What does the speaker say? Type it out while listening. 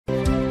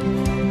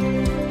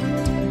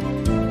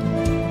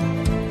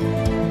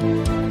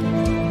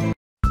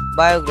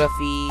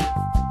Biography.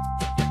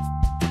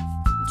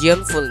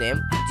 Jeon full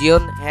name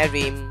Jeon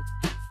Hae-rim,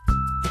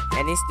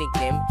 and his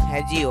nickname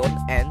Haejeon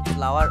and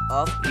Flower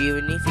of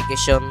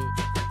Reunification.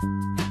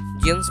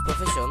 Jeon's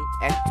profession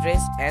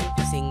actress and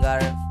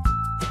singer.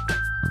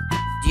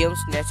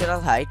 Jeon's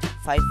natural height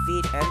 5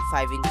 feet and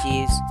 5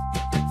 inches,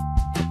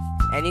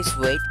 and his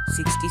weight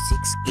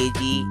 66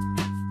 kg.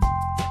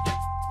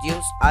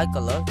 Jeon's eye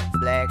color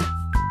black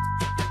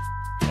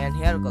and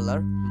hair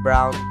color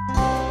brown.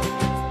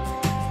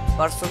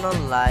 Personal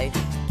life.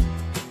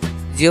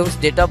 Jeon's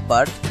date of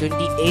birth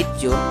 28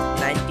 June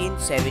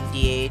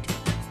 1978.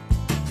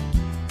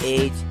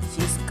 Age,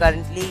 she is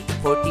currently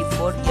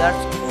 44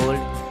 years old.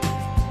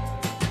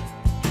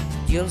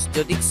 Jeon's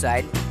zodiac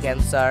sign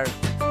Cancer.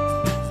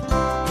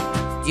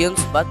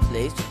 Jeon's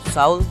birthplace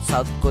Seoul,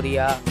 South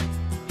Korea.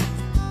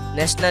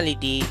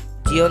 Nationality.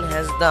 Jeon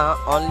has the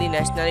only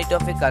nationality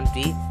of a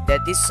country,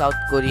 that is South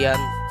Korean.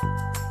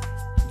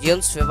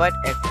 Jeon's favorite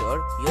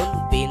actor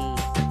Yoon Bin,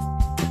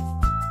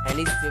 and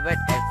his favorite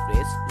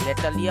actress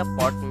Natalia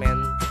Portman.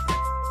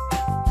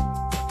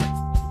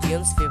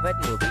 Jeon's favorite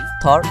movie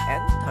Thor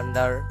and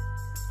Thunder.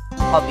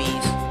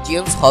 Hobbies.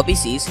 Jeon's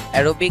hobbies is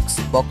aerobics,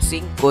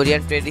 boxing,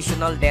 Korean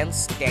traditional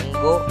dance,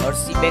 tango,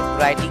 horseback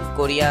riding,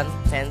 Korean,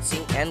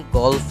 fencing and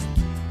golf.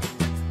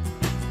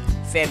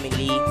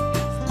 Family.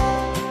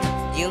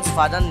 Jeon's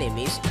father name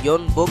is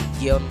Yeon Bok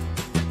Jeon,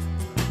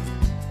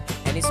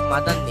 and his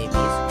mother name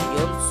is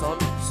Yeon Son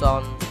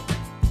Son.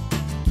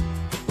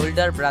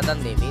 Older brother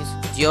name is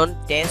Jeon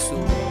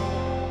Tae-soo,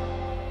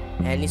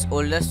 and his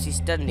older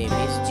sister name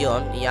is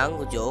Jeon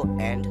Yang-jo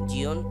and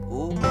Jeon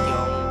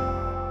Woo-kyung.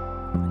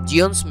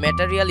 Jeon's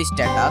material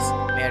status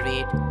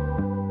married.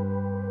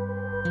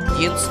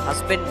 Jeon's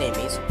husband name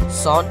is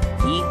Son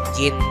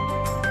Hee-jin.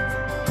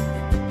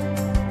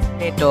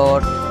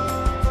 Networth.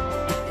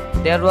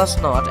 There was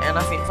not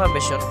enough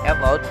information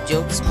about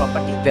Jeon's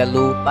property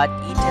value, but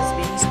it has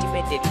been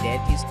estimated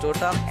that his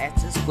total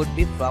assets could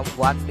be from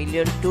 $1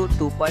 million to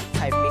 $2.5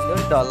 million.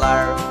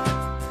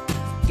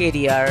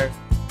 Career.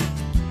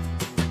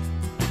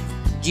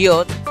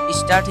 Jeon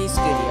started his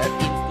career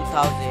in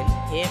 2000.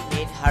 He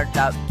made her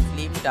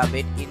film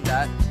debut in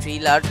the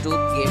thriller Truth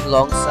Game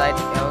alongside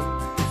Yeon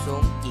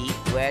Sung-ki,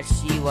 where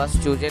she was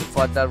chosen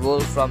for the role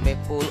from a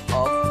pool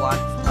of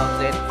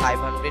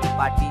 1,500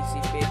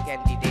 participant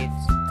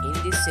candidates. In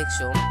this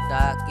section,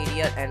 the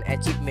career and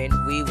achievement,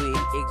 we will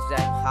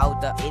examine how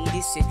the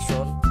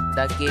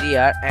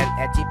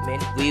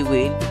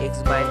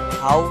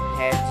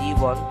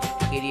Jeon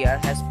career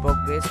has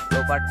progressed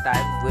over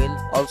time. We'll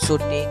also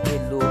take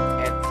a look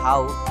at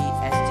how he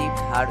achieved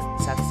her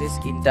success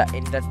in the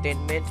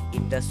entertainment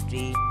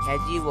industry.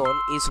 Jeon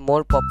is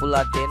more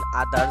popular than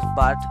others,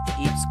 but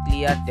it's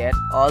clear that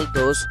all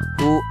those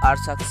who are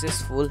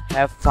successful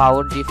have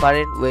found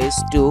different ways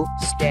to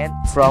stand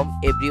from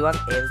everyone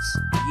else.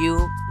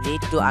 You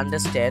need to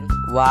understand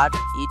what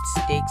it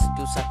takes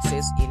to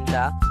success in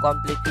the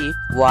competitive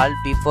world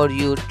before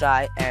you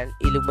try and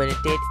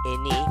illuminate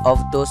any of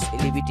those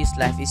celebrities'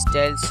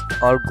 lifestyles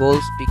or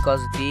goals,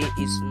 because there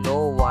is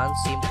no one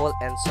simple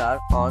answer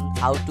on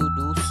how to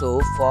do so.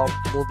 From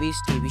movies,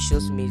 TV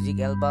shows, music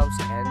albums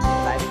and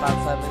live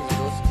performances,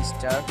 those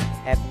stars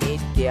have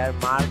made their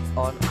mark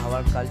on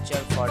our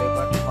culture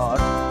forever. Thought,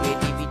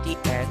 creativity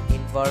and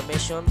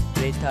information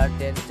rather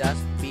than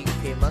just being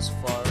famous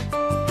for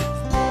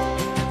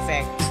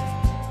facts.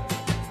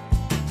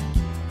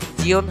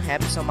 Jeon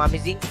have some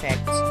amazing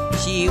facts.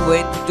 She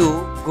went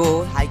to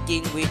go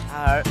hiking with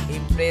her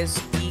Empress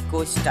Ki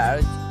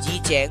co-star Ji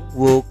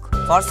Chang-wook.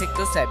 For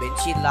Sector 7,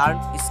 she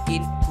learned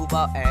skiing,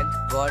 scuba and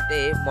got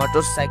a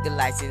motorcycle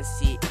license.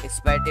 She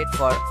expired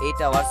for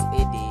 8 hours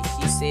a day.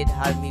 She said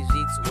her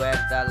musics were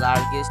the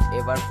largest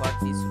ever for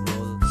this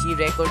role. She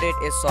recorded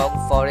a song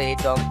for a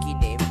donkey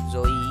named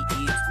Zoe.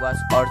 It was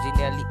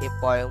originally a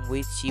poem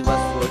which she was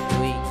wrote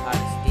during her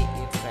stay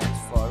in France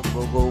for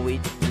Go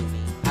with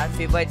Juni. Her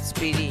favorite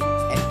spirit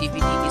activity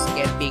is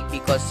camping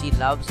because she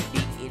loves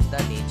being in the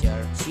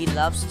nature. She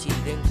loves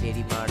children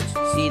very much.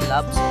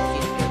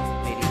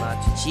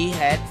 She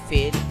had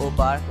failed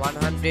over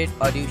 100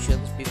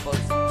 auditions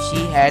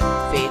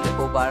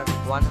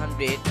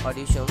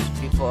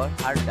before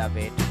her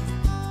debut.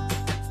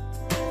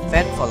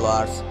 Fan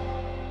followers.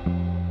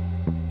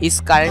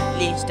 His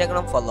currently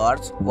Instagram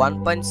followers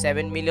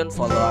 1.7 million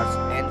followers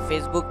and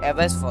Facebook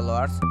average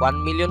followers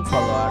 1 million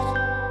followers.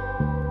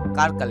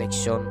 Car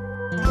collection.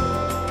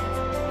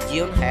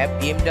 Jeon have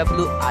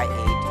BMW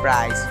i8,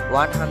 price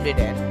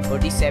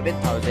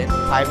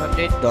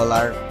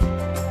 $147,500.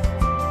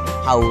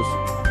 House.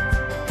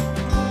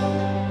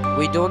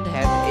 We don't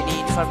have any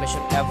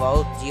information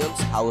about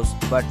Jeon's house,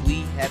 but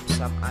we have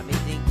some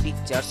amazing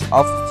pictures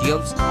of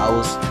Jeon's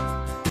house.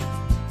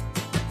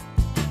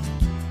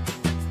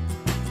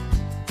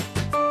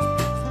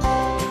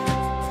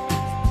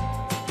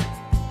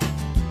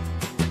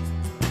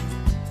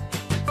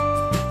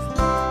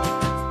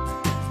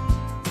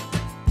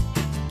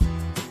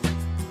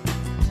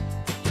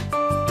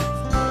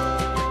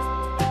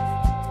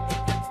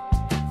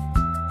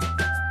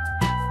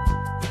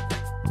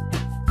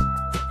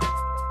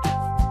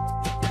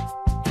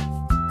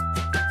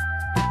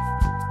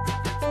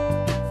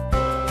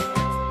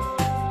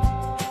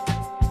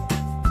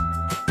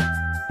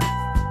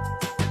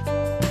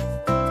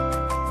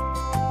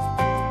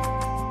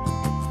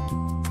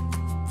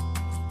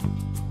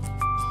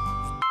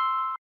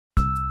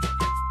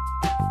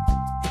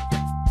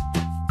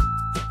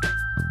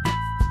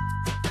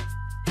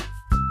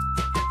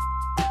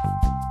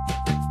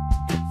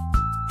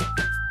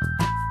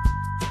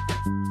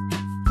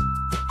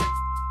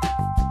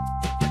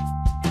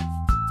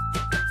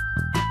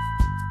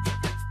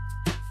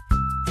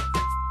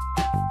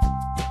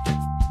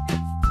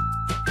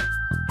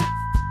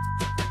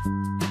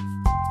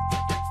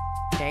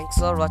 Thanks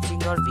for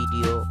watching our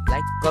video.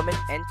 Like, comment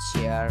and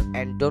share,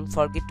 and don't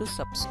forget to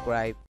subscribe.